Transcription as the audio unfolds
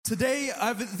Today, I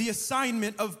have the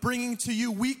assignment of bringing to you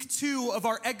week 2 of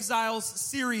our Exiles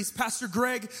series. Pastor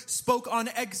Greg spoke on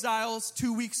Exiles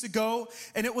 2 weeks ago,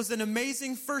 and it was an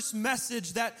amazing first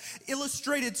message that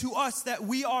illustrated to us that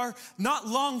we are not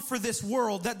long for this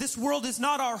world, that this world is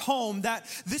not our home, that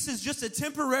this is just a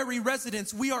temporary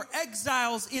residence. We are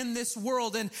exiles in this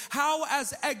world, and how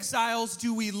as exiles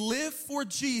do we live for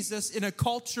Jesus in a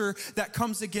culture that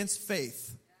comes against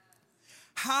faith?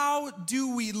 How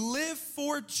do we live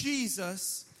for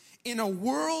Jesus in a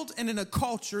world and in a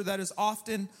culture that is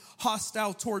often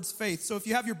hostile towards faith? So if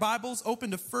you have your Bibles, open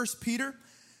to 1 Peter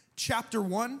chapter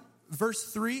 1,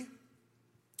 verse 3.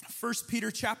 1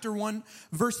 Peter chapter 1,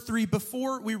 verse 3.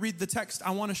 Before we read the text,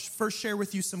 I want to first share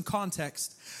with you some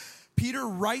context. Peter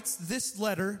writes this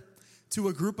letter to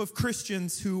a group of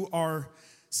Christians who are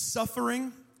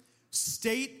suffering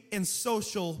state and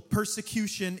social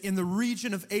persecution in the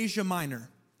region of Asia Minor.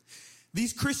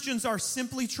 These Christians are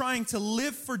simply trying to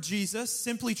live for Jesus,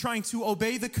 simply trying to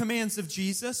obey the commands of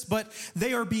Jesus, but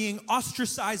they are being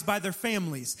ostracized by their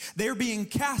families. They are being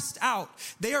cast out.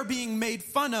 They are being made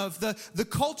fun of. The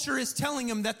culture is telling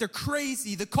them that they're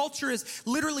crazy. The culture is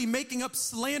literally making up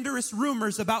slanderous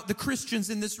rumors about the Christians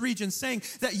in this region, saying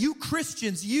that you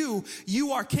Christians, you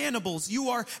are cannibals.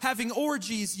 You are having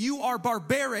orgies. You are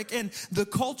barbaric. And the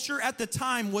culture at the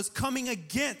time was coming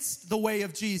against the way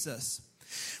of Jesus.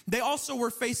 They also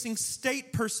were facing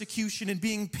state persecution and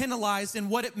being penalized, and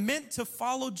what it meant to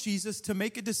follow Jesus, to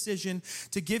make a decision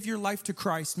to give your life to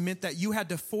Christ, meant that you had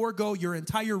to forego your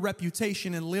entire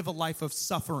reputation and live a life of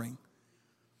suffering.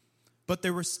 But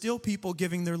there were still people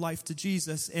giving their life to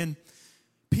Jesus, and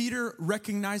Peter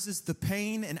recognizes the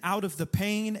pain, and out of the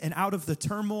pain and out of the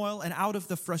turmoil and out of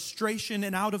the frustration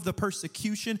and out of the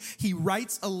persecution, he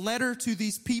writes a letter to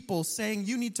these people saying,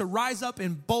 you need to rise up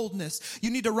in boldness.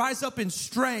 You need to rise up in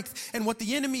strength. And what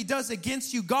the enemy does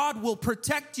against you, God will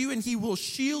protect you, and he will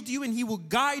shield you, and he will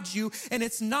guide you. And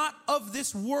it's not of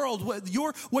this world.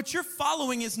 What you're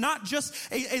following is not just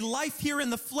a life here in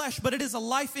the flesh, but it is a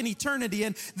life in eternity.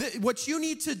 And what you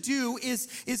need to do is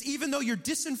even though you're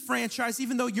disenfranchised,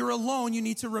 even though you're alone, you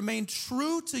need to remain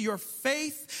true to your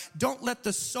faith. Don't let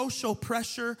the social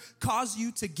pressure cause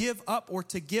you to give up or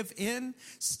to give in.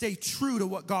 Stay true to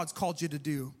what God's called you to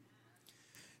do.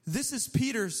 This is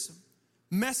Peter's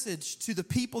message to the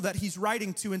people that he's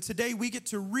writing to, and today we get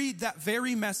to read that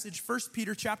very message. 1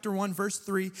 Peter chapter 1, verse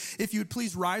 3. If you would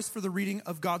please rise for the reading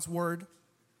of God's word.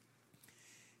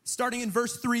 Starting in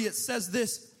verse 3, it says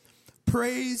this: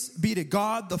 Praise be to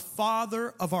God, the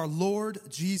Father of our Lord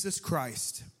Jesus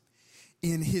Christ.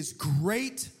 In his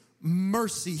great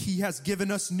mercy, he has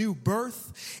given us new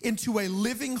birth into a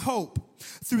living hope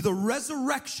through the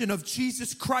resurrection of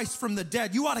Jesus Christ from the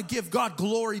dead. You ought to give God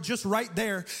glory just right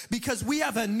there, because we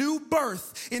have a new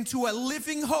birth into a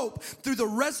living hope through the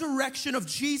resurrection of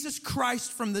Jesus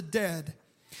Christ from the dead,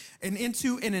 and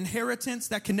into an inheritance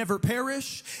that can never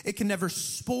perish, it can never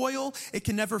spoil, it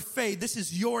can never fade. This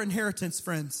is your inheritance,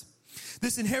 friends.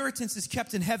 This inheritance is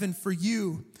kept in heaven for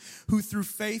you, who through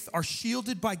faith are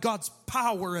shielded by God's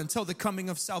power until the coming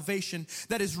of salvation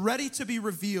that is ready to be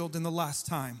revealed in the last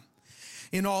time.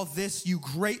 In all this you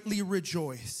greatly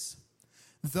rejoice,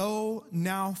 though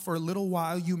now for a little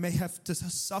while you may have to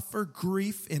suffer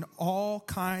grief in all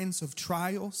kinds of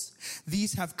trials.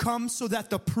 These have come so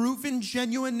that the proven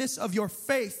genuineness of your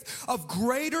faith, of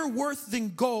greater worth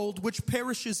than gold, which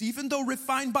perishes even though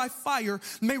refined by fire,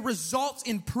 may result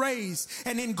in praise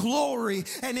and in glory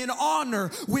and in honor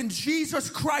when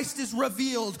Jesus Christ is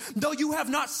revealed. Though you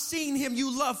have not seen him,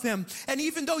 you love him. And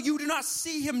even though you do not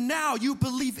see him now, you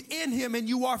believe in him, and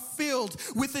you are filled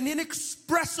with an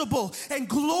inexpressible and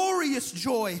glorious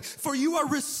joy, for you are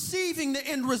receiving the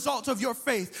end result of your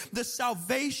faith, the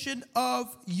salvation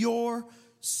of your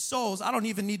souls. I don't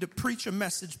even need to preach a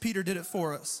message. Peter did it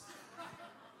for us.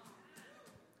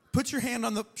 Put your hand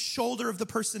on the shoulder of the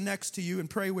person next to you and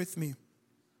pray with me.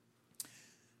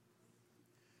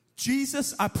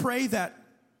 Jesus, I pray that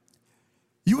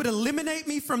you would eliminate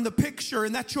me from the picture,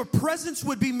 and that your presence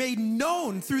would be made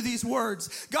known through these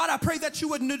words. God, I pray that you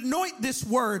would anoint this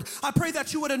word. I pray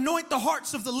that you would anoint the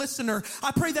hearts of the listener.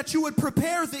 I pray that you would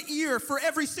prepare the ear for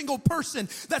every single person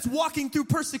that's walking through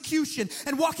persecution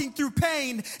and walking through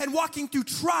pain and walking through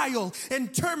trial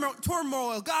and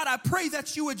turmoil. God, I pray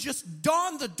that you would just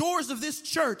dawn the doors of this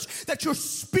church, that your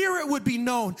spirit would be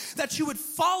known, that you would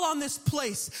fall on this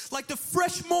place like the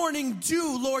fresh morning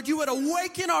dew, Lord. You would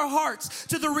awaken our hearts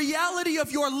to the reality of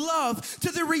your love,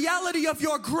 to the reality of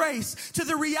your grace, to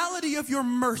the reality of your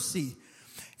mercy.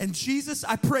 And Jesus,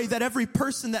 I pray that every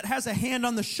person that has a hand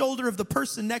on the shoulder of the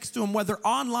person next to him, whether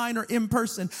online or in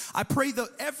person, I pray that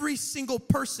every single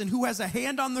person who has a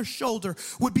hand on their shoulder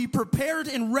would be prepared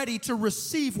and ready to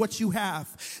receive what you have.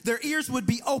 Their ears would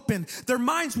be open. Their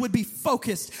minds would be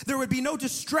focused. There would be no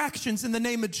distractions in the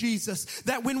name of Jesus.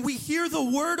 That when we hear the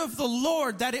word of the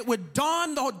Lord, that it would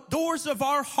dawn the doors of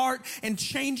our heart and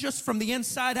change us from the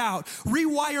inside out.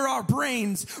 Rewire our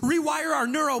brains. Rewire our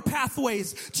neural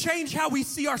pathways. Change how we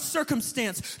see our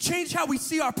circumstance, change how we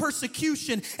see our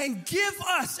persecution, and give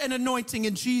us an anointing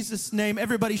in Jesus' name.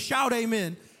 Everybody shout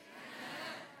amen. Amen.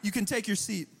 You can take your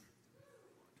seat.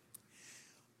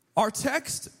 Our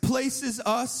text places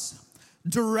us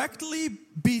directly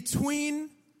between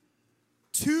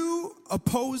two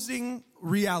opposing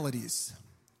realities.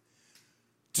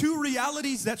 Two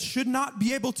realities that should not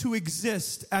be able to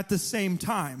exist at the same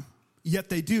time, yet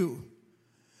they do.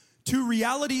 Two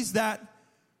realities that,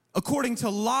 according to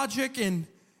logic and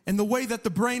the way that the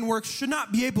brain works, should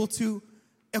not be able to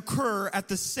occur at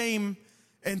the same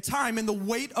time. And the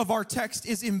weight of our text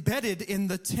is embedded in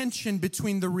the tension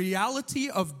between the reality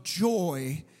of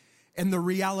joy and the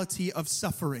reality of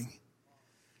suffering.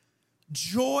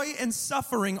 Joy and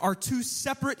suffering are two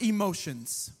separate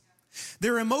emotions.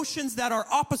 They're emotions that are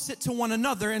opposite to one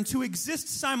another, and to exist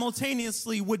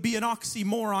simultaneously would be an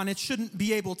oxymoron. It shouldn't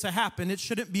be able to happen. It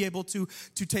shouldn't be able to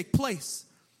take place.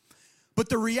 But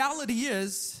the reality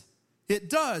is, it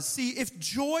does. See, if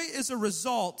joy is a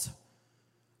result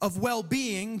of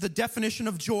well-being, the definition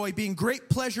of joy being great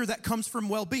pleasure that comes from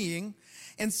well-being,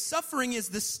 and suffering is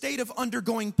the state of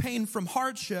undergoing pain from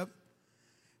hardship,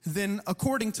 then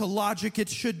according to logic, it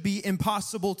should be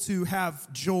impossible to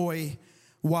have joy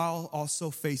while also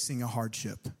facing a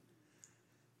hardship.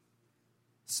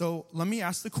 So let me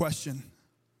ask the question,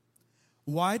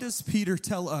 why does Peter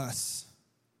tell us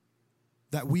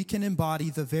that we can embody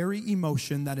the very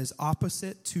emotion that is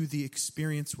opposite to the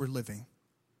experience we're living?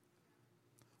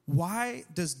 Why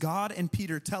does God and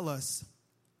Peter tell us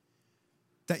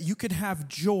that you can have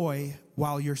joy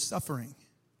while you're suffering?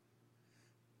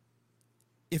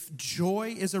 If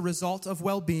joy is a result of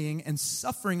well-being and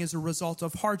suffering is a result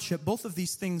of hardship, both of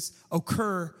these things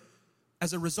occur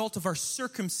as a result of our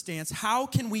circumstance. How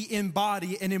can we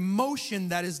embody an emotion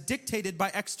that is dictated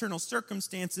by external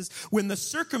circumstances when the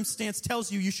circumstance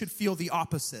tells you you should feel the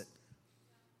opposite?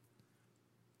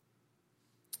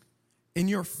 In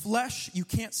your flesh, you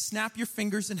can't snap your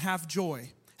fingers and have joy.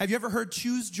 Have you ever heard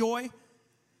choose joy?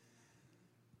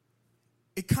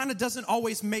 It kind of doesn't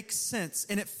always make sense,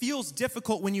 and it feels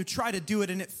difficult when you try to do it,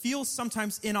 and it feels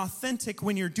sometimes inauthentic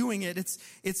when you're doing it.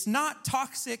 It's not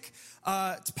toxic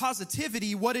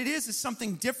positivity. What it is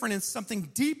something different and something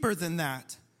deeper than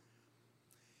that.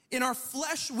 In our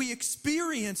flesh, we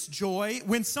experience joy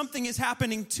when something is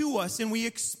happening to us, and we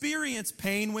experience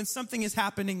pain when something is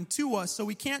happening to us. So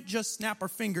we can't just snap our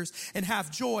fingers and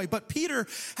have joy. But Peter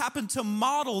happened to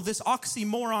model this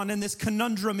oxymoron and this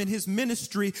conundrum in his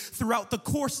ministry throughout the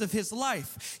course of his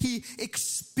life. He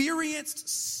experienced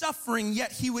suffering,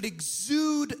 yet he would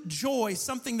exude joy,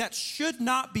 something that should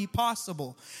not be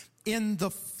possible in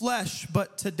the flesh.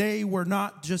 But today we're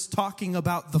not just talking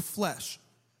about the flesh.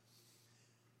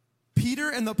 Peter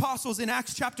and the apostles in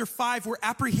Acts chapter 5 were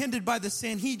apprehended by the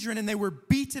Sanhedrin, and they were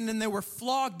beaten and they were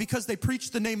flogged because they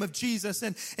preached the name of Jesus.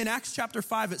 And in Acts chapter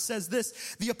 5 it says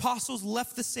this: the apostles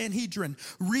left the Sanhedrin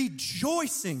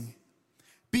rejoicing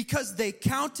because they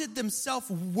counted themselves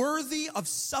worthy of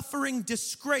suffering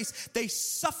disgrace. They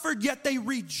suffered, yet they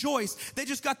rejoiced. They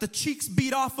just got the cheeks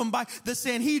beat off them by the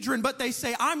Sanhedrin, but they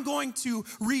say, I'm going to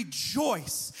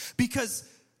rejoice. Because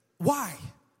why?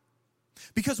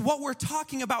 Because what we're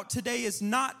talking about today is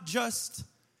not just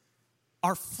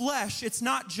our flesh, it's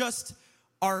not just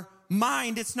our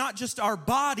mind, it's not just our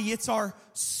body, it's our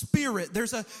spirit.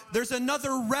 There's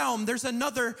another realm, there's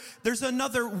another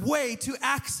way to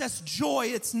access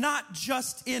joy. It's not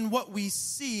just in what we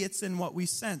see, it's in what we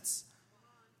sense.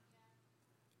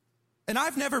 And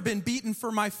I've never been beaten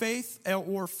for my faith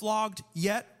or flogged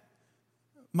yet.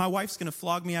 My wife's going to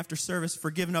flog me after service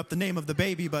for giving up the name of the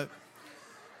baby, but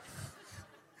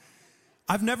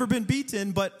I've never been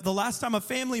beaten. But the last time a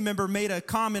family member made a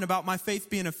comment about my faith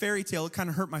being a fairy tale, it kind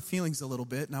of hurt my feelings a little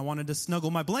bit, and I wanted to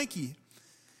snuggle my blankie.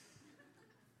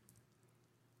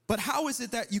 But how is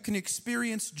it that you can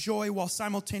experience joy while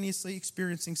simultaneously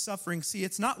experiencing suffering? See,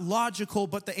 it's not logical,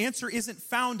 but the answer isn't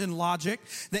found in logic.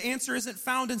 The answer isn't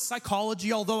found in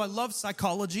psychology, although I love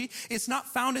psychology. It's not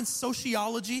found in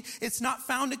sociology. It's not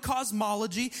found in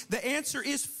cosmology. The answer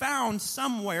is found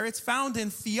somewhere. It's found in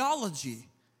theology.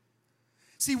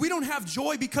 See, we don't have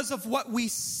joy because of what we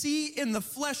see in the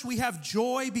flesh. We have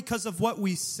joy because of what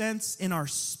we sense in our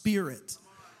spirit.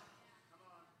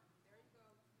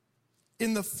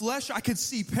 In the flesh, I can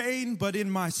see pain, but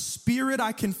in my spirit,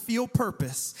 I can feel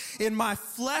purpose. In my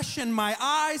flesh and my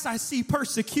eyes, I see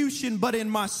persecution, but in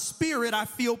my spirit, I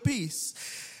feel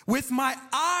peace. With my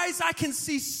eyes, I can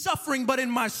see suffering, but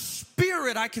in my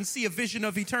spirit, I can see a vision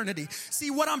of eternity. See,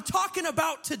 what I'm talking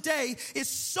about today is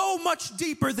so much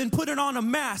deeper than putting on a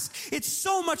mask. It's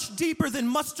so much deeper than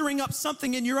mustering up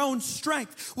something in your own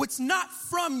strength. What's not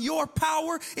from your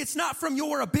power, it's not from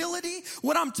your ability.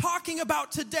 What I'm talking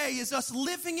about today is us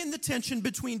living in the tension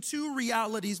between two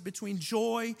realities, between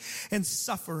joy and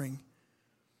suffering.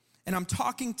 And I'm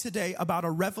talking today about a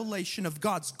revelation of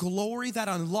God's glory that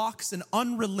unlocks an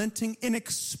unrelenting,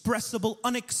 inexpressible,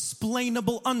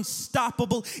 unexplainable,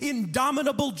 unstoppable,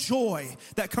 indomitable joy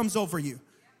that comes over you.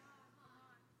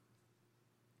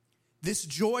 This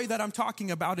joy that I'm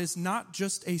talking about is not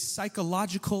just a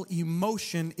psychological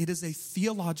emotion, it is a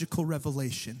theological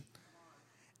revelation.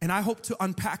 And I hope to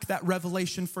unpack that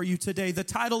revelation for you today. The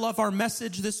title of our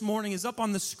message this morning is up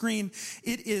on the screen.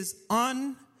 It is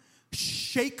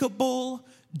Unshakable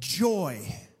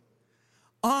joy.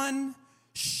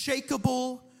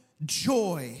 Unshakable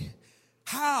joy.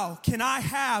 How can I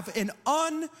have an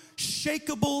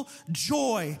unshakable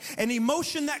joy? An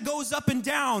emotion that goes up and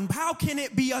down. How can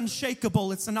it be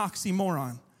unshakable? It's an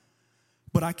oxymoron.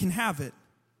 But I can have it.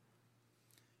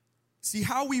 See,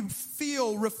 how we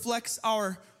feel reflects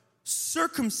our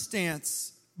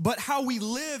circumstance, but how we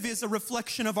live is a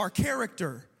reflection of our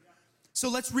character. So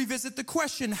let's revisit the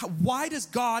question, why does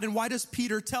God and why does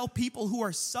Peter tell people who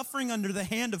are suffering under the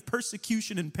hand of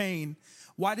persecution and pain,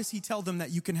 why does he tell them that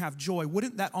you can have joy?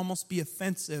 Wouldn't that almost be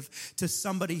offensive to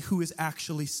somebody who is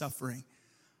actually suffering?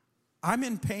 I'm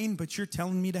in pain, but you're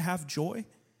telling me to have joy?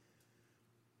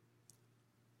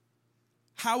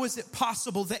 How is it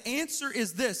possible? The answer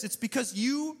is this. It's because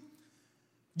your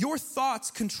thoughts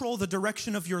control the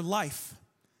direction of your life.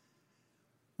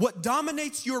 What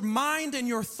dominates your mind and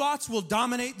your thoughts will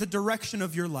dominate the direction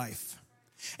of your life.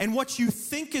 And what you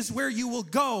think is where you will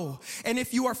go. And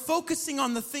if you are focusing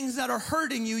on the things that are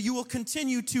hurting you, you will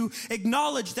continue to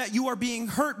acknowledge that you are being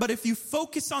hurt. But if you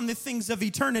focus on the things of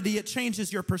eternity, it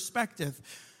changes your perspective.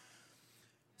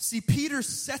 See, Peter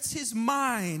sets his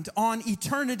mind on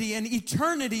eternity, and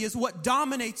eternity is what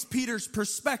dominates Peter's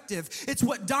perspective. It's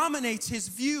what dominates his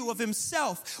view of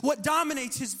himself, what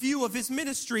dominates his view of his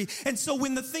ministry. And so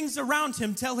when the things around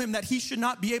him tell him that he should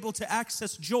not be able to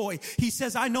access joy, he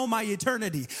says, I know my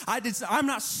eternity. I'm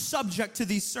not subject to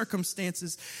these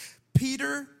circumstances.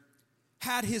 Peter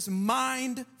had his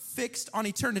mind fixed on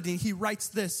eternity. He writes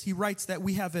this. He writes that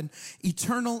we have an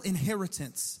eternal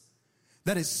inheritance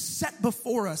that is set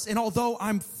before us. And although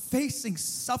I'm facing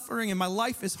suffering and my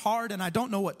life is hard and I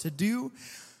don't know what to do,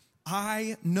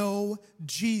 I know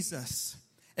Jesus.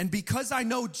 And because I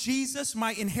know Jesus,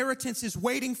 my inheritance is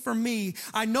waiting for me.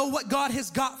 I know what God has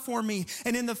got for me.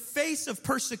 And in the face of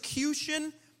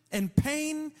persecution and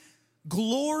pain,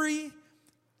 glory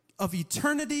of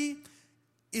eternity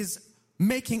is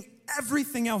making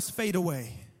everything else fade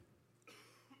away.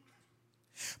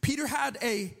 Peter had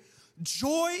a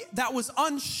joy that was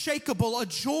unshakable, a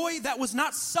joy that was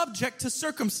not subject to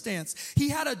circumstance. He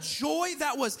had a joy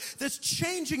that's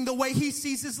changing the way he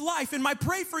sees his life. And my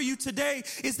prayer for you today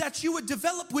is that you would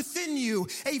develop within you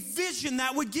a vision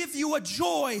that would give you a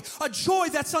joy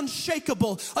that's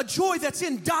unshakable, a joy that's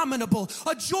indomitable,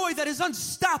 a joy that is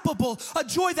unstoppable, a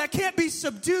joy that can't be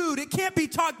subdued, it can't be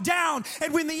talked down.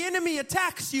 And when the enemy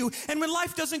attacks you, and when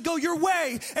life doesn't go your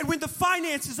way, and when the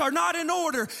finances are not in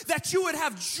order, that you would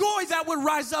have joy that would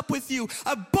rise up with you,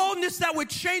 a boldness that would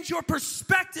change your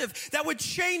perspective, that would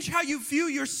change how you view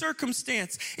your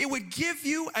circumstance. It would give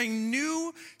you a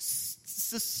new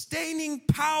sustaining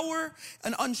power,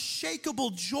 an unshakable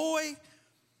joy,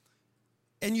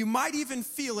 and you might even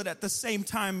feel it at the same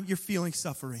time you're feeling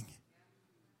suffering.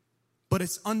 But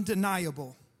it's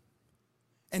undeniable,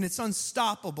 and it's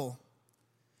unstoppable.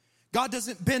 God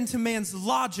doesn't bend to man's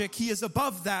logic. He is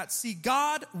above that. See,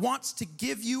 God wants to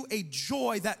give you a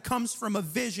joy that comes from a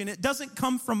vision. It doesn't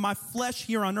come from my flesh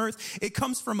here on earth. It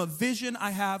comes from a vision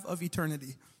I have of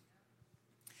eternity.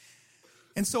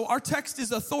 And so our text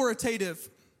is authoritative,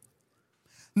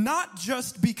 not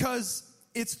just because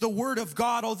it's the word of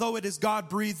God, although it is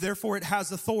God-breathed, therefore it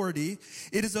has authority.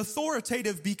 It is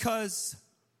authoritative because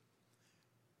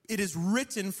it is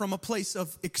written from a place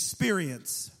of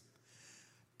experience.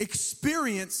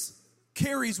 Experience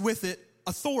carries with it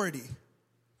authority.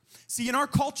 See, in our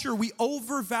culture, we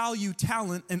overvalue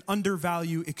talent and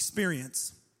undervalue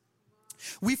experience.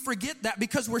 We forget that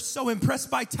because we're so impressed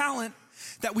by talent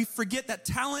that we forget that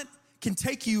talent can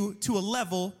take you to a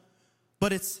level,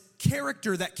 but it's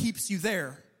character that keeps you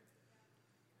there.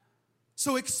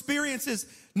 So experience is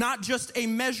not just a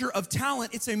measure of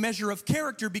talent, it's a measure of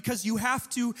character, because you have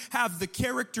to have the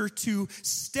character to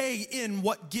stay in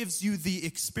what gives you the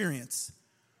experience.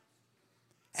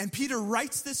 And Peter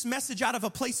writes this message out of a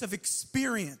place of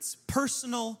experience,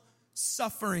 personal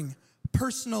suffering,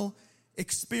 personal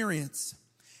experience.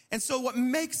 And so what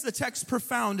makes the text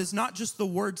profound is not just the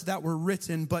words that were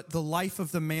written, but the life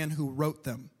of the man who wrote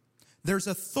them. There's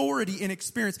authority in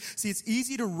experience. See, it's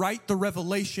easy to write the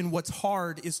revelation. What's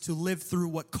hard is to live through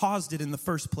what caused it in the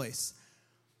first place.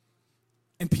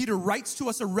 And Peter writes to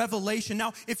us a revelation.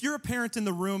 Now, if you're a parent in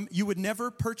the room, you would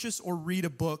never purchase or read a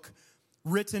book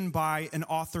written by an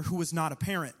author who was not a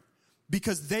parent,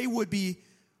 because they would be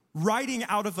writing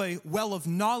out of a well of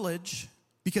knowledge,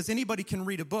 because anybody can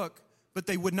read a book, but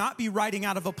they would not be writing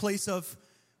out of a place of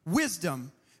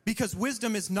wisdom, because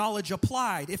wisdom is knowledge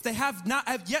applied. If they have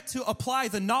yet to apply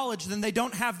the knowledge, then they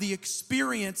don't have the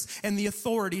experience and the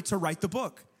authority to write the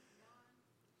book.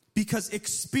 Because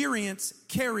experience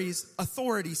carries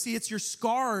authority. See, it's your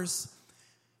scars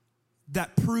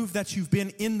that prove that you've been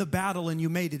in the battle and you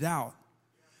made it out.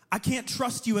 I can't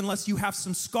trust you unless you have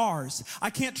some scars. I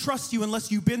can't trust you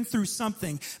unless you've been through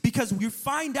something, because you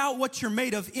find out what you're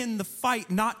made of in the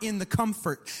fight, not in the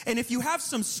comfort. And if you have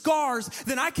some scars,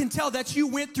 then I can tell that you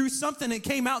went through something and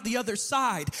came out the other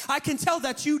side. I can tell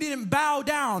that you didn't bow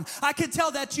down. I can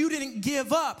tell that you didn't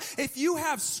give up. If you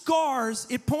have scars,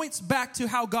 it points back to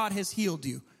how God has healed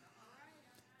you.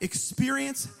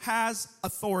 Experience has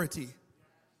authority.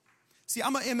 See,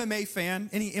 I'm an MMA fan.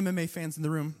 Any MMA fans in the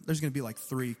room? There's going to be like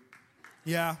 3.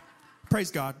 Yeah.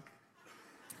 Praise God.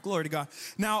 Glory to God.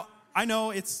 Now, I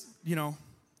know it's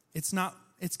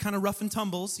kind of rough and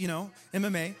tumbles,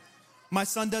 MMA. My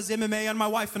son does MMA on my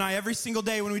wife and I every single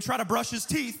day when we try to brush his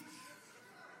teeth.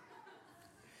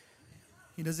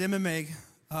 He does MMA.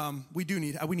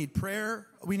 We need prayer.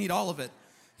 We need all of it.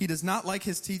 He does not like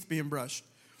his teeth being brushed.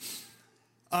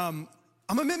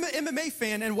 I'm an MMA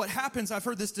fan, and what happens, I've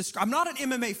heard this described. I'm not an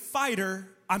MMA fighter.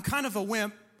 I'm kind of a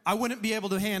wimp. I wouldn't be able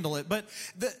to handle it. But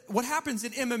what happens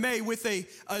in MMA with a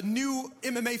new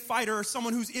MMA fighter or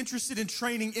someone who's interested in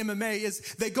training MMA is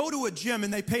they go to a gym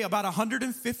and they pay about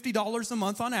 $150 a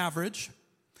month on average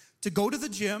to go to the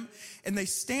gym, and they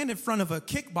stand in front of a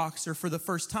kickboxer for the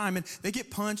first time, and they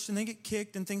get punched and they get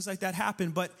kicked and things like that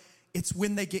happen. But it's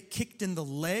when they get kicked in the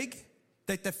leg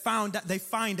that they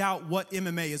find out what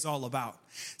MMA is all about.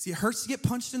 See, it hurts to get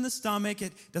punched in the stomach.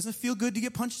 It doesn't feel good to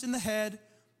get punched in the head.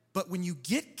 But when you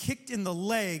get kicked in the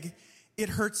leg, it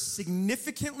hurts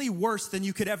significantly worse than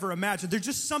you could ever imagine. There's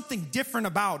just something different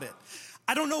about it.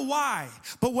 I don't know why.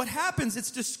 But what happens,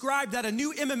 it's described that a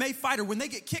new MMA fighter, when they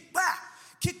get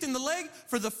kicked in the leg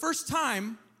for the first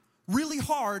time, really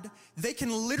hard, they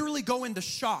can literally go into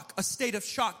shock, a state of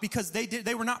shock, because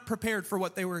they were not prepared for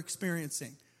what they were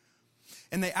experiencing.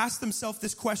 And they ask themselves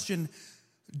this question: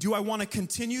 do I want to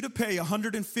continue to pay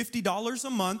 $150 a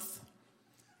month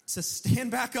to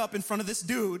stand back up in front of this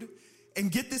dude and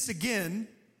get this again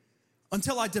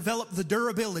until I develop the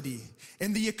durability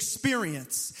and the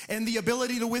experience and the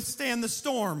ability to withstand the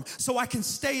storm so I can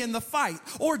stay in the fight?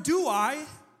 Or do I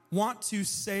want to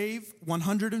save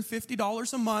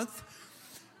 $150 a month,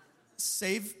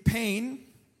 save pain,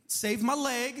 save my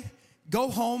leg, go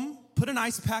home, put an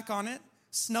ice pack on it,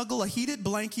 snuggle a heated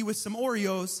blankie with some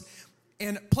Oreos,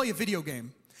 and play a video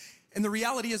game? And the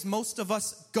reality is most of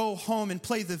us go home and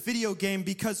play the video game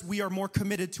because we are more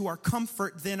committed to our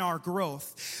comfort than our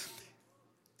growth.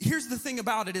 Here's the thing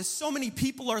about it is so many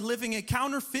people are living a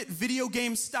counterfeit video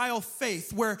game style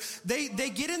faith where they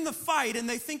get in the fight and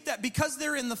they think that because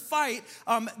they're in the fight,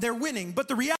 they're winning. But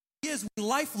the reality is when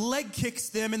life leg kicks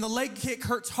them, and the leg kick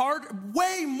hurts hard,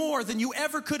 way more than you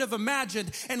ever could have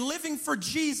imagined. And living for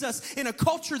Jesus in a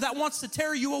culture that wants to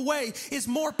tear you away is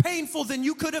more painful than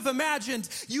you could have imagined.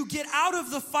 You get out of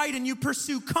the fight and you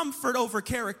pursue comfort over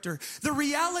character. The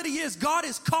reality is God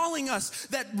is calling us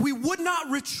that we would not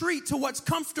retreat to what's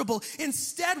comfortable.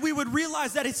 Instead, we would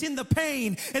realize that it's in the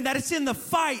pain, and that it's in the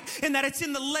fight, and that it's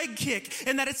in the leg kick,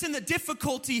 and that it's in the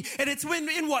difficulty, and it's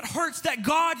in what hurts that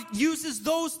God uses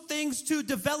those things to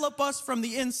develop us from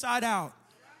the inside out.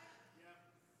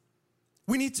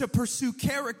 We need to pursue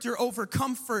character over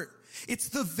comfort. It's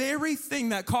the very thing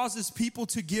that causes people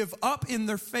to give up in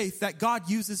their faith that God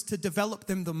uses to develop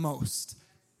them the most.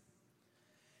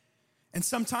 And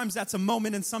sometimes that's a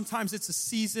moment, and sometimes it's a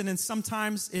season, and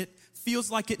sometimes it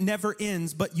feels like it never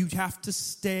ends, but you have to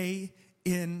stay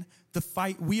in the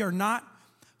fight. We are not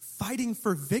fighting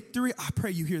for victory. I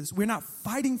pray you hear this. We're not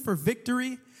fighting for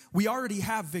victory. We already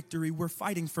have victory. We're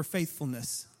fighting for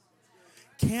faithfulness.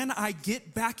 Can I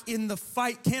get back in the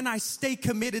fight? Can I stay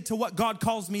committed to what God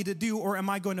calls me to do? Or am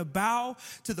I going to bow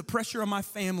to the pressure of my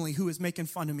family who is making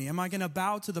fun of me? Am I going to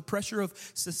bow to the pressure of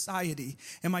society?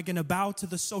 Am I going to bow to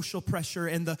the social pressure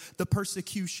and the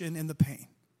persecution and the pain?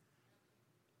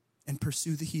 And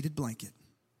pursue the heated blanket.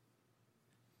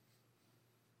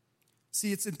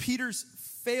 See, it's in Peter's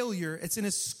failure, it's in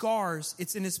his scars,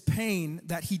 it's in his pain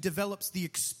that he develops the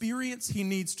experience he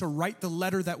needs to write the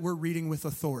letter that we're reading with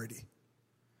authority.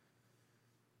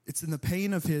 It's in the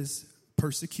pain of his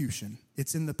persecution.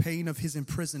 It's in the pain of his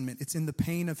imprisonment. It's in the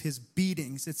pain of his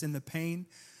beatings. It's in the pain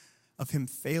of him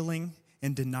failing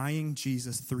and denying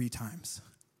Jesus 3 times.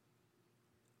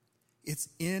 It's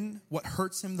in what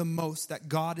hurts him the most that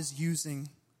God is using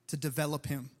to develop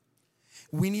him.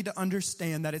 We need to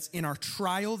understand that it's in our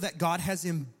trial that God has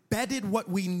embedded what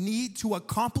we need to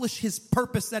accomplish his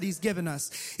purpose that he's given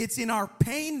us. It's in our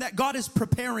pain that God is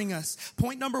preparing us.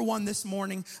 Point number 1 this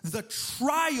morning, the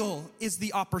trial is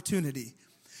the opportunity.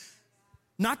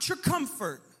 Not your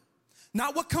comfort,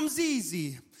 not what comes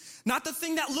easy, not the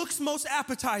thing that looks most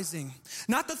appetizing,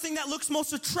 not the thing that looks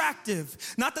most attractive,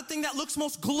 not the thing that looks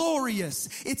most glorious.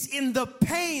 It's in the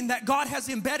pain that God has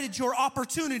embedded your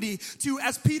opportunity to,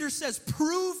 as Peter says,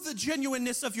 prove the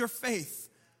genuineness of your faith.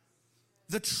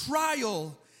 The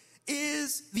trial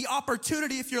is the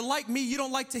opportunity. If you're like me, you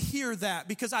don't like to hear that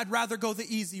because I'd rather go the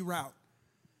easy route.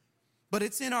 But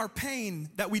it's in our pain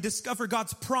that we discover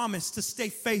God's promise to stay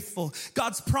faithful.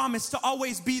 God's promise to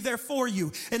always be there for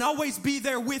you and always be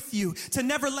there with you, to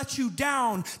never let you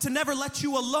down, to never let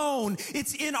you alone.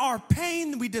 It's in our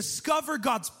pain we discover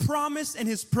God's promise and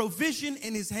his provision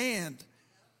in his hand.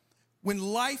 When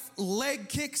life leg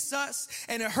kicks us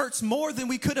and it hurts more than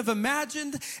we could have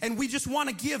imagined and we just want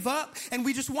to give up and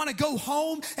we just want to go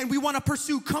home and we want to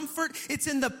pursue comfort, it's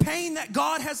in the pain that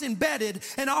God has embedded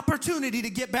an opportunity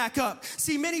to get back up.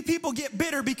 See, many people get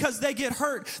bitter because they get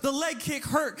hurt. The leg kick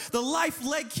hurt. The life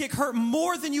leg kick hurt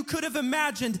more than you could have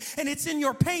imagined. And it's in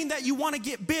your pain that you want to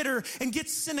get bitter and get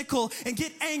cynical and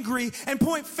get angry and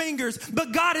point fingers.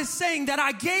 But God is saying that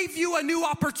I gave you a new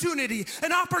opportunity,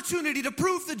 an opportunity to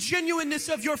prove the genuineness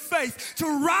of your faith, to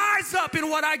rise up in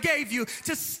what I gave you,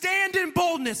 to stand in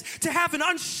boldness, to have an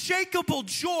unshakable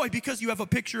joy because you have a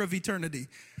picture of eternity.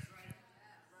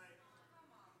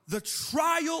 The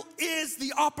trial is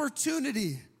the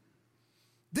opportunity.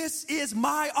 This is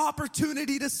my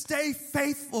opportunity to stay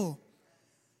faithful.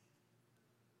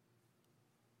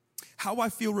 How I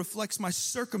feel reflects my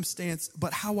circumstance,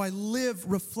 but how I live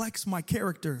reflects my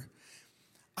character.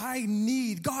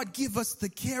 God give us the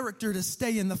character to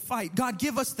stay in the fight. God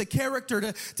give us the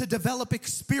character to develop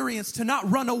experience, to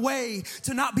not run away,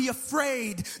 to not be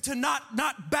afraid, to not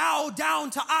bow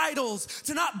down to idols,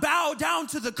 to not bow down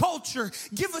to the culture.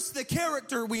 Give us the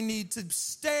character we need to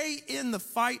stay in the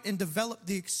fight and develop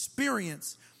the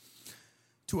experience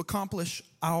to accomplish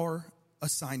our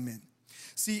assignment.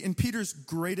 See, in Peter's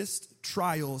greatest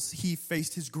trials, he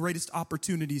faced his greatest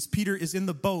opportunities. Peter is in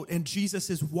the boat and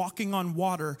Jesus is walking on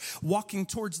water, walking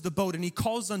towards the boat, and he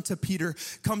calls unto Peter,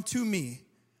 "Come to me."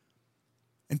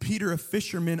 And Peter, a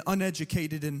fisherman,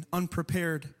 uneducated and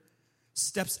unprepared,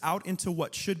 steps out into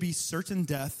what should be certain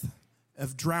death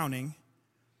of drowning.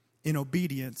 In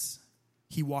obedience,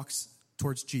 he walks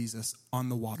towards Jesus on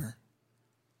the water.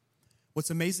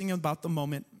 What's amazing about the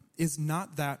moment is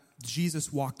not that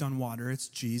Jesus walked on water. It's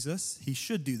Jesus. He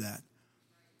should do that.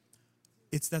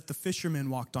 It's that the fisherman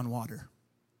walked on water.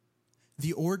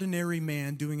 The ordinary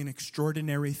man doing an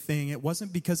extraordinary thing. It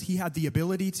wasn't because he had the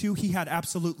ability to. He had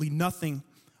absolutely nothing.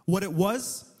 What it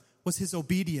was his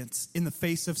obedience in the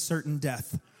face of certain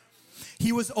death.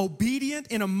 He was obedient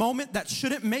in a moment that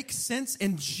shouldn't make sense,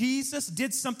 and Jesus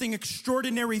did something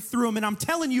extraordinary through him. And I'm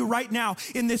telling you right now,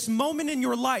 in this moment in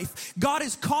your life, God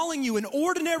is calling you, an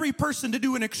ordinary person, to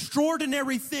do an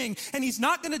extraordinary thing. And he's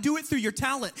not going to do it through your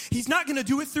talent. He's not going to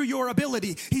do it through your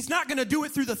ability. He's not going to do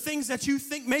it through the things that you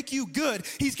think make you good.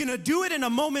 He's going to do it in a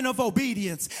moment of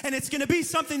obedience. And it's going to be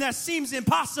something that seems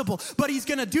impossible, but he's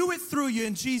going to do it through you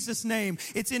in Jesus' name.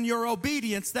 It's in your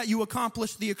obedience that you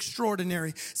accomplish the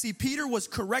extraordinary. See, Peter was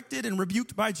corrected and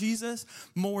rebuked by Jesus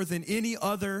more than any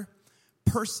other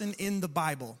person in the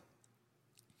Bible.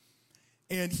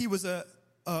 And he was a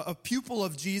pupil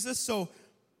of Jesus, so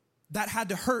that had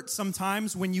to hurt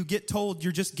sometimes when you get told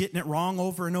you're just getting it wrong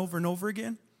over and over and over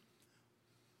again.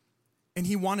 And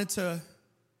he wanted to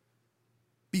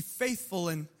be faithful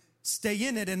and stay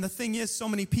in it. And the thing is, so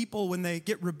many people, when they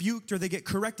get rebuked or they get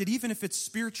corrected, even if it's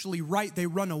spiritually right, they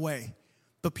run away.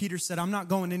 But Peter said, I'm not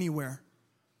going anywhere.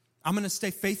 I'm going to stay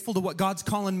faithful to what God's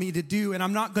calling me to do, and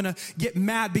I'm not going to get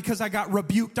mad because I got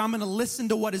rebuked. I'm going to listen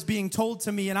to what is being told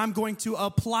to me, and I'm going to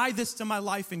apply this to my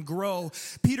life and grow.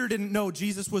 Peter didn't know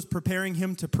Jesus was preparing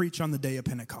him to preach on the day of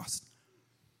Pentecost.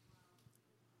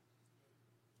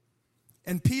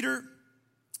 And Peter,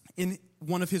 in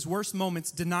one of his worst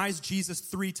moments, denies Jesus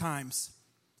 3 times.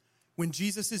 When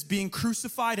Jesus is being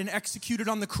crucified and executed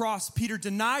on the cross, Peter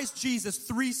denies Jesus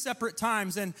 3 separate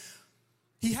times, and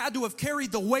he had to have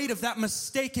carried the weight of that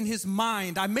mistake in his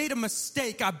mind. I made a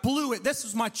mistake. I blew it. This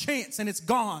was my chance, and it's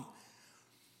gone.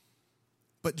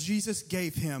 But Jesus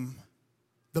gave him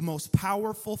the most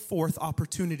powerful 4th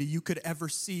opportunity you could ever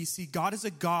see. See, God is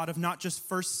a God of not just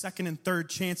 1st, 2nd, and 3rd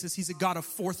chances. He's a God of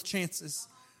 4th chances.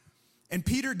 And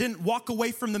Peter didn't walk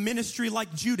away from the ministry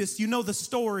like Judas. You know the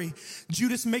story.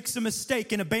 Judas makes a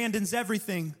mistake and abandons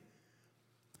everything.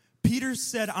 Peter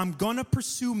said, I'm going to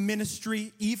pursue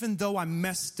ministry even though I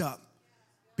messed up,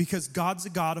 because God's a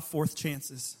God of 4th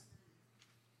chances.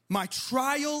 My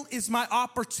trial is my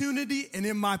opportunity, and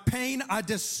in my pain, I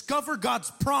discover God's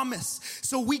promise.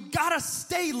 So we gotta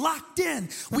stay locked in.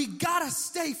 We gotta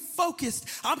stay focused.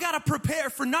 I've gotta prepare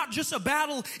for not just a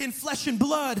battle in flesh and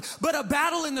blood, but a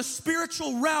battle in the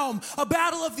spiritual realm, a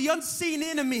battle of the unseen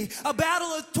enemy, a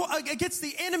battle against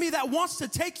the enemy that wants to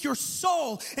take your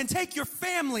soul and take your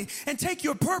family and take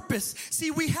your purpose.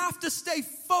 See, we have to stay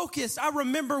focused. I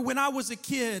remember when I was a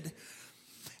kid,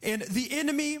 and the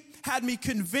enemy had me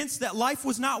convinced that life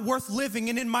was not worth living.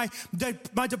 And in my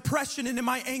depression and in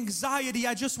my anxiety,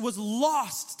 I just was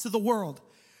lost to the world.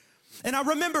 And I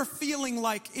remember feeling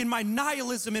like in my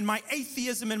nihilism, in my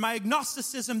atheism, in my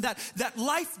agnosticism, that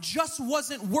life just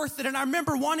wasn't worth it. And I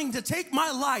remember wanting to take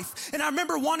my life, and I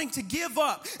remember wanting to give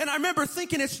up. And I remember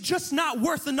thinking it's just not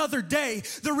worth another day.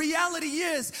 The reality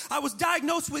is I was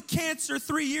diagnosed with cancer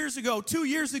 2 years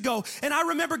ago. And I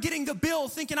remember getting the bill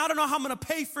thinking, I don't know how I'm going to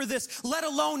pay for this, let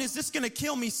alone is this going to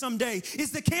kill me someday?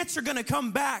 Is the cancer going to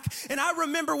come back? And I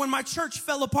remember when my church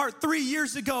fell apart 3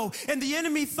 years ago, and the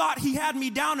enemy thought he had me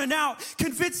down and out,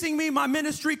 convincing me my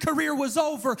ministry career was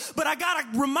over. But I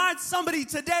got to remind somebody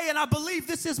today, and I believe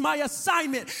this is my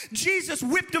assignment. Jesus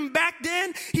whipped him back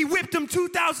then. He whipped him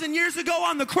 2,000 years ago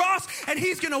on the cross, and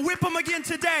he's going to whip him again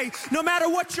today. No matter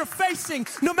what you're facing,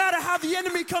 no matter how the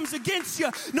enemy comes against you,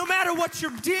 no matter what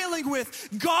you're dealing with,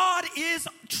 God is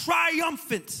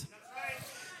triumphant.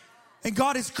 And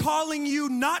God is calling you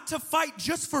not to fight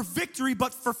just for victory,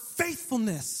 but for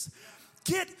faithfulness.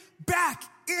 Get back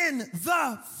in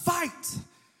the fight.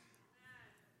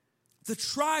 The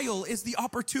trial is the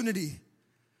opportunity.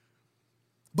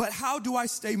 But how do I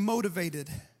stay motivated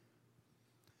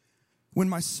when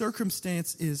my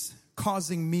circumstance is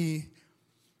causing me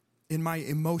in my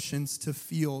emotions to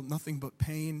feel nothing but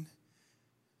pain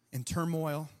and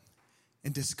turmoil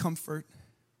and discomfort,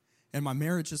 and my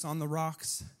marriage is on the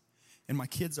rocks, and my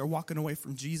kids are walking away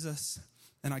from Jesus,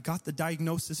 and I got the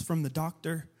diagnosis from the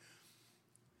doctor,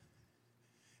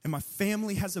 and my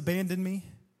family has abandoned me,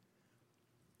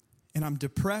 and I'm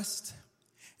depressed,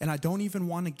 and I don't even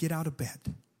want to get out of bed?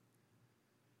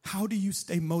 How do you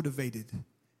stay motivated?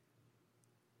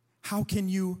 How can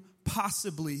you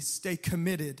possibly stay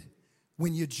committed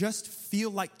when you just feel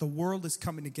like the world is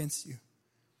coming against you?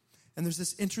 And there's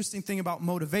this interesting thing about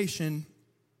motivation.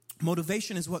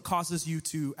 Motivation is what causes you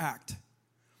to act.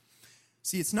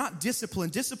 See, it's not discipline.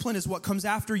 Discipline is what comes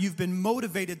after you've been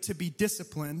motivated to be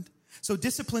disciplined. So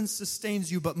discipline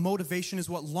sustains you, but motivation is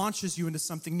what launches you into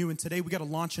something new. And today we got to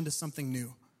launch into something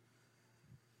new.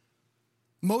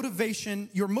 Motivation,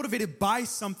 you're motivated by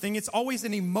something. It's always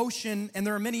an emotion, and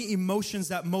there are many emotions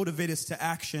that motivate us to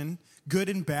action, good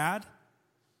and bad.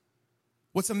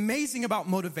 What's amazing about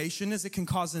motivation is it can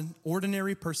cause an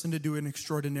ordinary person to do an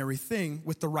extraordinary thing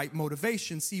with the right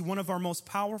motivation. See, one of our most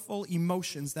powerful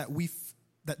emotions that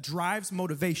drives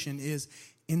motivation is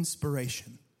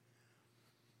inspiration.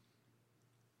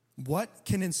 What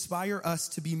can inspire us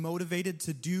to be motivated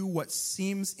to do what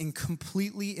seems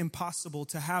completely impossible,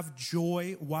 to have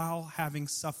joy while having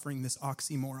suffering, this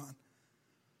oxymoron?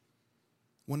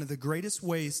 One of the greatest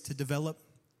ways to develop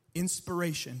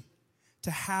inspiration, to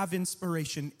have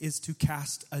inspiration, is to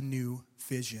cast a new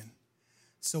vision.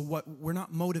 So we're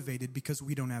not motivated because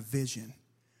we don't have vision.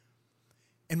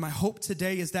 And my hope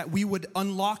today is that we would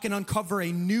unlock and uncover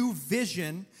a new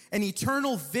vision, an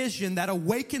eternal vision that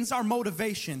awakens our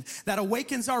motivation, that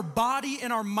awakens our body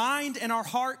and our mind and our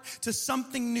heart to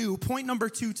something new. Point number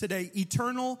 2 today: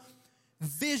 eternal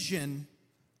vision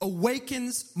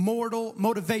awakens mortal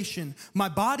motivation. My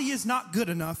body is not good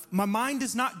enough. My mind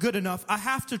is not good enough. I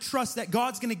have to trust that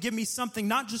God's going to give me something,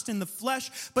 not just in the flesh,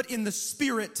 but in the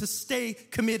spirit, to stay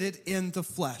committed in the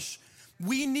flesh.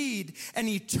 We need an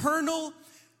eternal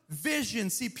vision.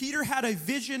 See, Peter had a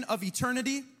vision of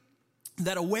eternity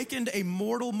that awakened a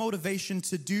mortal motivation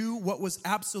to do what was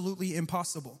absolutely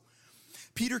impossible.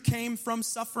 Peter came from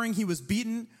suffering. He was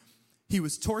beaten. He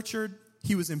was tortured.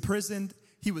 He was imprisoned.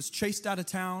 He was chased out of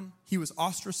town. He was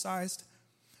ostracized.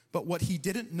 But what he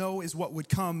didn't know is what would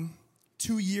come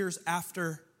 2 years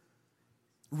after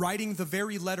writing the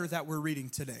very letter that we're reading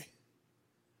today.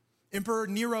 Emperor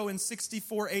Nero in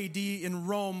 64 AD in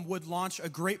Rome would launch a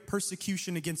great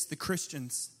persecution against the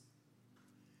Christians.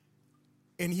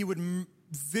 And he would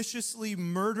viciously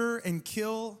murder and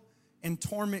kill and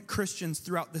torment Christians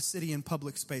throughout the city in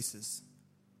public spaces.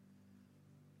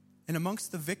 And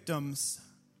amongst the victims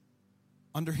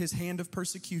under his hand of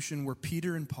persecution were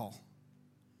Peter and Paul.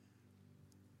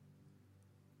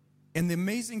 And the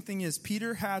amazing thing is,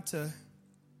 Peter had to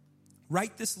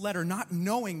write this letter not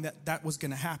knowing that that was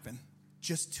going to happen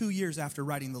just 2 years after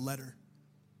writing the letter.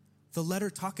 The letter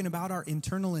talking about our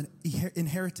internal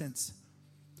inheritance,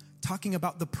 talking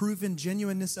about the proven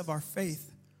genuineness of our faith,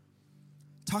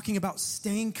 talking about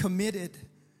staying committed,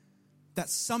 that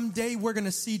someday we're going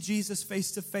to see Jesus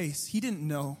face to face. He didn't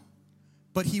know,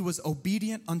 but he was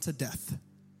obedient unto death.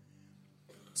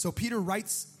 So Peter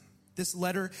writes this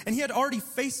letter, and he had already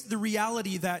faced the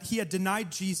reality that he had denied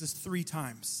Jesus 3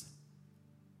 times.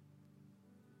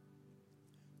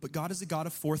 But God is a God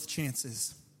of fourth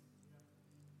chances.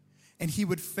 And he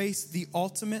would face the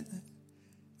ultimate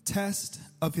test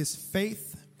of his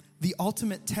faith, the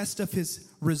ultimate test of his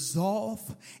resolve.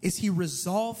 Is he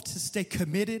resolved to stay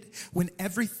committed when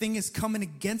everything is coming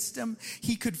against him?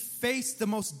 He could face the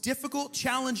most difficult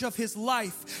challenge of his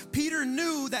life. Peter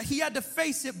knew that he had to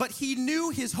face it, but he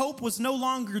knew his hope was no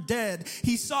longer dead.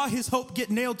 He saw his hope get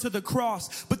nailed to the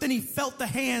cross, but then he felt the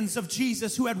hands of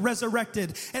Jesus who had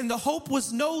resurrected, and the hope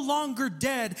was no longer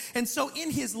dead. And so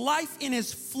in his life, in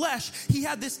his flesh, he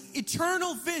had this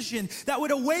eternal vision that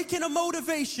would awaken a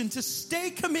motivation to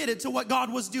stay committed to what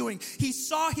God was doing. He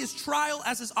saw his trial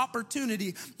as his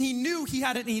opportunity. He knew he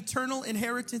had an eternal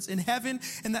inheritance in heaven,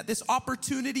 and that this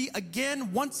opportunity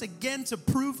once again to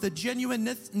prove the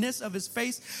genuineness of his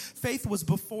faith was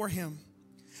before him.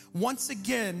 Once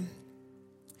again,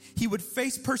 he would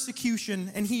face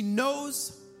persecution, and he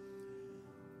knows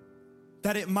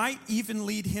that it might even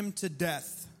lead him to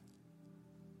death.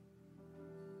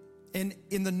 And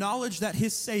in the knowledge that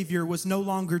his Savior was no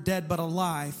longer dead but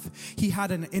alive, he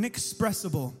had an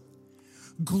inexpressible,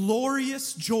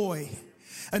 glorious joy,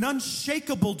 an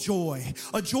unshakable joy,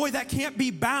 a joy that can't be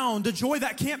bound, a joy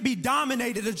that can't be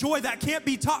dominated, a joy that can't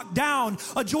be talked down,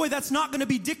 a joy that's not going to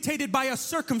be dictated by a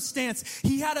circumstance.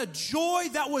 He had a joy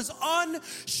that was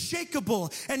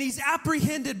unshakable, and he's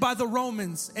apprehended by the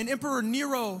Romans. And Emperor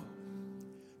Nero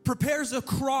prepares a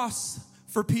cross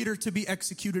for Peter to be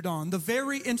executed on, the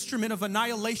very instrument of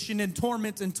annihilation and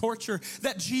torment and torture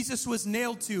that Jesus was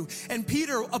nailed to. And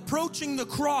Peter, approaching the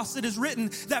cross, it is written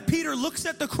that Peter looks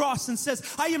at the cross and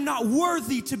says, I am not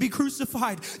worthy to be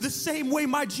crucified the same way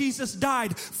my Jesus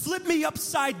died. Flip me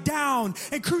upside down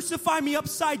and crucify me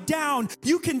upside down.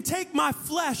 You can take my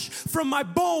flesh from my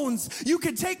bones. You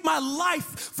can take my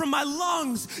life from my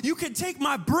lungs. You can take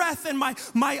my breath and my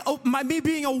me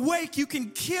being awake. You can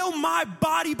kill my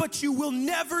body, but you will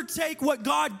never take what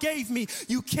God gave me.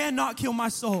 You cannot kill my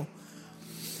soul.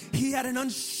 He had an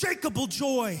unshakable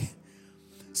joy,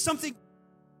 something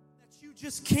that you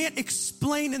just can't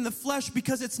explain in the flesh,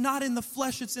 because it's not in the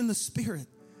flesh, it's in the spirit.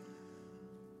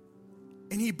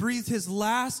 And he breathed his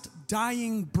last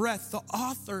dying breath, the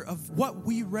author of what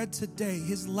we read today,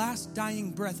 his last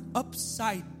dying breath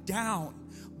upside down,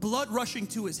 blood rushing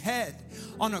to his head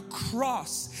on a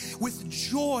cross with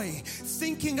joy,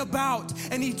 thinking about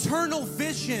an eternal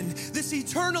vision, this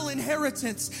eternal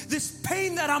inheritance. This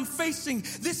pain that I'm facing,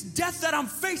 this death that I'm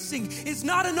facing is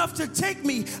not enough to take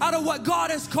me out of what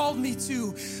God has called me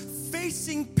to.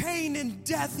 Facing pain and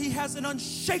death, he has an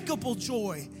unshakable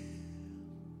joy.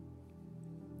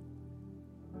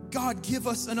 God, give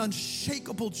us an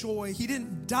unshakable joy. He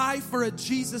didn't die for a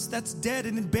Jesus that's dead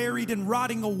and buried and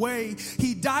rotting away.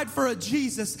 He died for a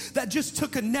Jesus that just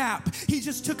took a nap. He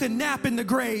just took a nap in the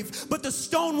grave, but the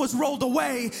stone was rolled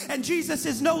away, and Jesus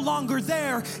is no longer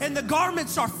there, and the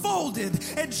garments are folded,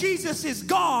 and Jesus is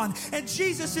gone, and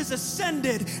Jesus is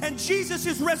ascended, and Jesus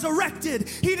is resurrected.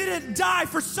 He didn't die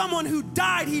for someone who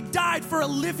died. He died for a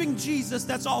living Jesus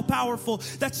that's all powerful,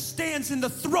 that stands in the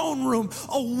throne room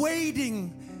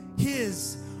awaiting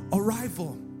his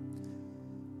arrival.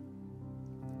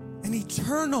 An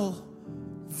eternal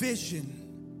vision.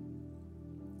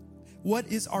 What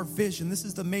is our vision? This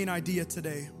is the main idea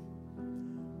today.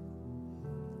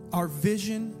 Our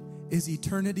vision is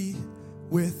eternity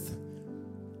with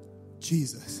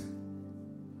Jesus.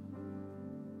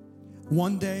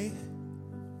 One day,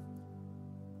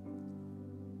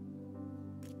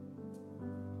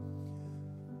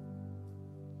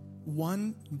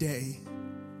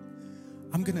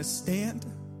 I'm going to stand.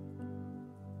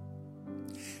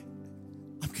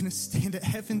 I'm going to stand at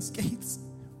heaven's gates.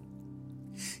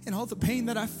 And all the pain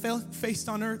that I faced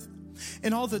on earth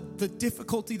and all the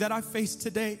difficulty that I face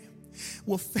today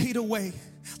will fade away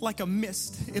like a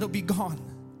mist. It'll be gone.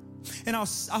 And I'll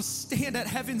stand at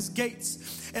heaven's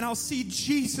gates and I'll see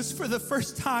Jesus for the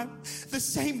first time. The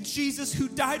same Jesus who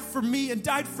died for me and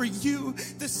died for you.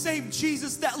 The same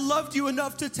Jesus that loved you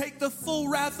enough to take the full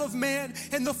wrath of man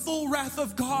and the full wrath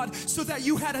of God so that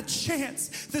you had a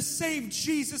chance. The same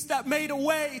Jesus that made a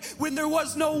way when there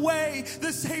was no way.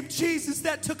 The same Jesus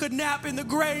that took a nap in the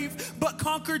grave but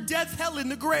conquered death, hell, in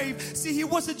the grave. See, he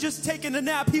wasn't just taking a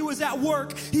nap. He was at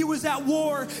work. He was at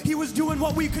war. He was doing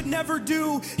what we could never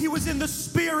do. He was in the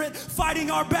spirit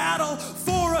fighting our battle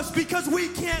for us because we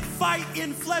can't fight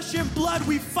in flesh and blood.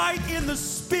 We fight in the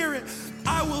spirit.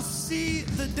 I will see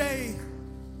the day,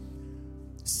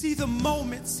 see the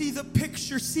moment, see the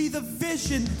picture, see the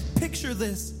vision. Picture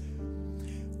this,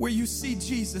 where you see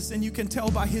Jesus and you can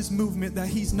tell by his movement that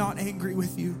he's not angry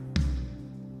with you.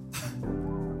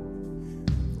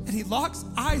 And he locks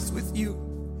eyes with you.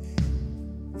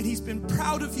 And he's been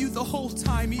proud of you the whole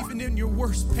time, even in your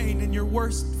worst pain and your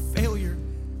worst failure.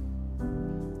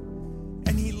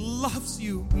 And he loves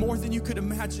you more than you could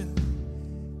imagine.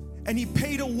 And he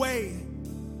paid a way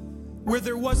where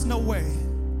there was no way.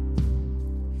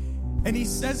 And he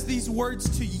says these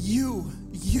words to you,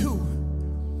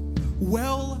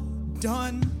 well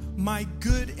done, my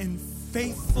good and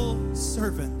faithful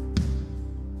servant.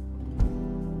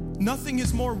 Nothing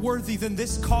is more worthy than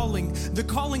this calling, the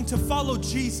calling to follow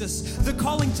Jesus, the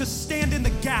calling to stand in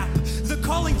the gap, the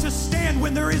calling to stand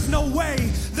when there is no way,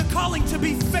 the calling to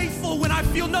be faithful when I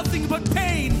feel nothing but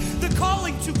pain, the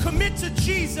calling to commit to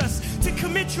Jesus, to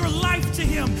commit your life to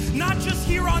him, not just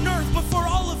here on earth, but for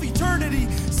all of eternity.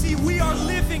 See, we are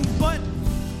living but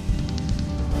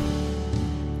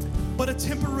a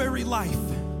temporary life.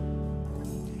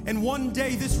 And one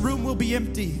day this room will be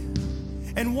empty.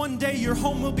 And one day your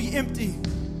home will be empty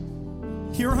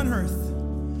here on earth.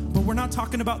 But we're not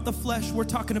talking about the flesh, we're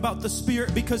talking about the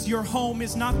spirit, because your home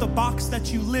is not the box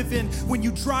that you live in when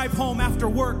you drive home after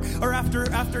work or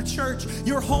after church.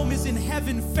 Your home is in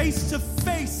heaven, face to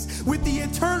face with the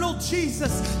eternal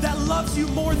Jesus that loves you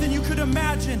more than you could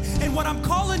imagine. And what I'm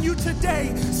calling you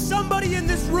today, somebody in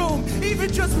this room, even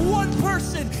just one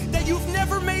person, that you've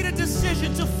never made a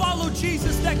decision to follow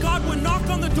Jesus, that God would knock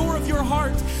on the door of your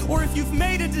heart. Or if you've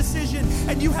made a decision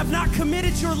and you have not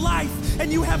committed your life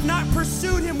and you have not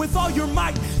pursued him with all your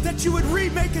might, that you would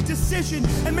remake a decision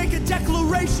and make a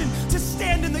declaration to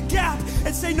stand in the gap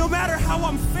and say, no matter how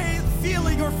I'm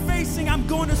feeling or facing, I'm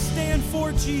going to stand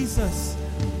for Jesus.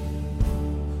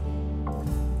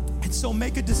 And so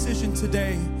make a decision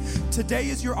today. Today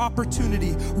is your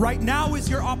opportunity. Right now is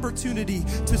your opportunity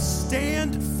to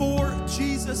stand for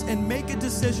Jesus and make a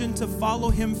decision to follow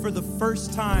him for the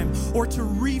first time, or to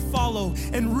re-follow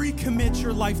and recommit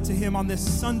your life to him on this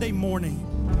Sunday morning.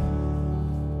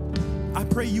 I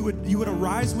pray you would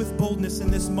arise with boldness in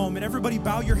this moment. Everybody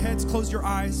bow your heads, close your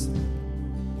eyes.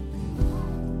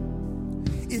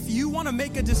 If you want to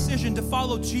make a decision to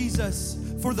follow Jesus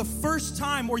for the first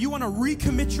time, or you want to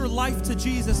recommit your life to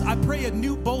Jesus, I pray a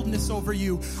new boldness over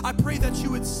you. I pray that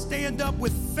you would stand up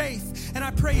with faith. And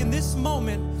I pray in this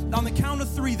moment, on the count of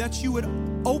 3, that you would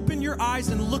open your eyes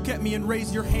and look at me and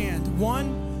raise your hand.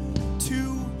 1,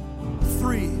 2,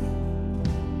 3.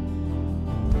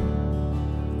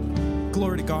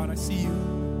 Glory to God. I see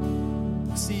you.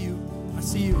 I see you. I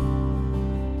see you.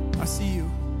 I see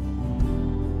you.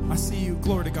 I see you.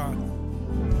 Glory to God.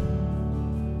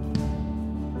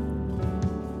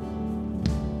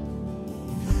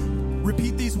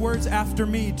 Repeat these words after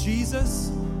me.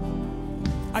 Jesus,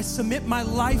 I submit my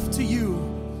life to you,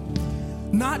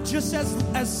 not just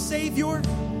as Savior,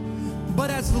 but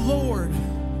as the Lord.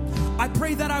 I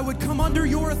pray that I would come under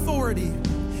your authority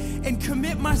and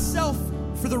commit myself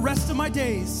for the rest of my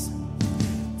days.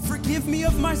 Forgive me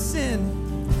of my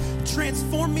sin.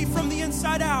 Transform me from the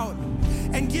inside out,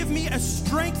 and give me a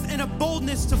strength and a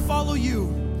boldness to follow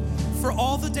you for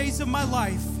all the days of my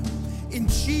life. In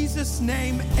Jesus'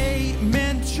 name,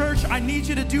 amen. Church, I need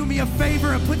you to do me a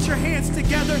favor and put your hands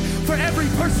together for every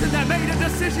person that made a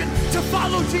decision to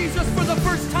follow Jesus for the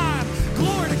first time.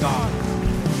 Glory to God.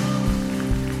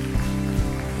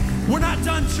 We're not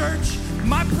done, church.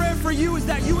 My prayer for you is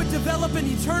that you would develop an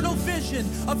eternal vision,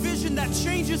 a vision that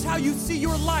changes how you see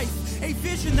your life a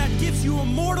vision that gives you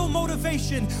immortal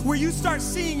motivation, where you start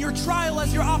seeing your trial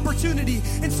as your opportunity.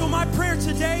 And so my prayer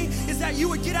today is that you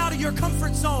would get out of your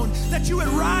comfort zone, that you would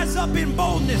rise up in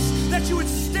boldness, that you would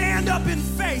stand up in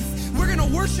faith. We're going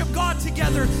to worship God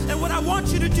together. And what I want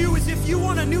you to do is, if you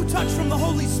want a new touch from the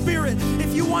Holy Spirit,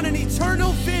 if you want an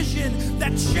eternal vision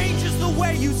that changes the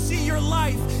way you see your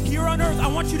life here on earth, I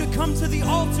want you to come to the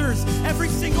altars, every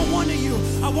single one of you.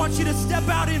 I want you to step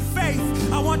out in faith.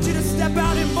 I want you to step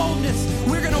out in boldness.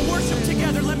 We're going to worship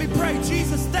together. Let me pray.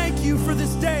 Jesus, thank you for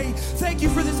this day. Thank you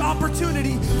for this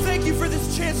opportunity. Thank you for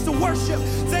this chance to worship.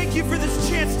 Thank you for this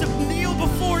chance to kneel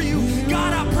before you.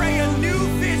 God, I pray a new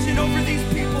vision over these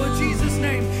people in Jesus'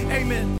 name. Amen.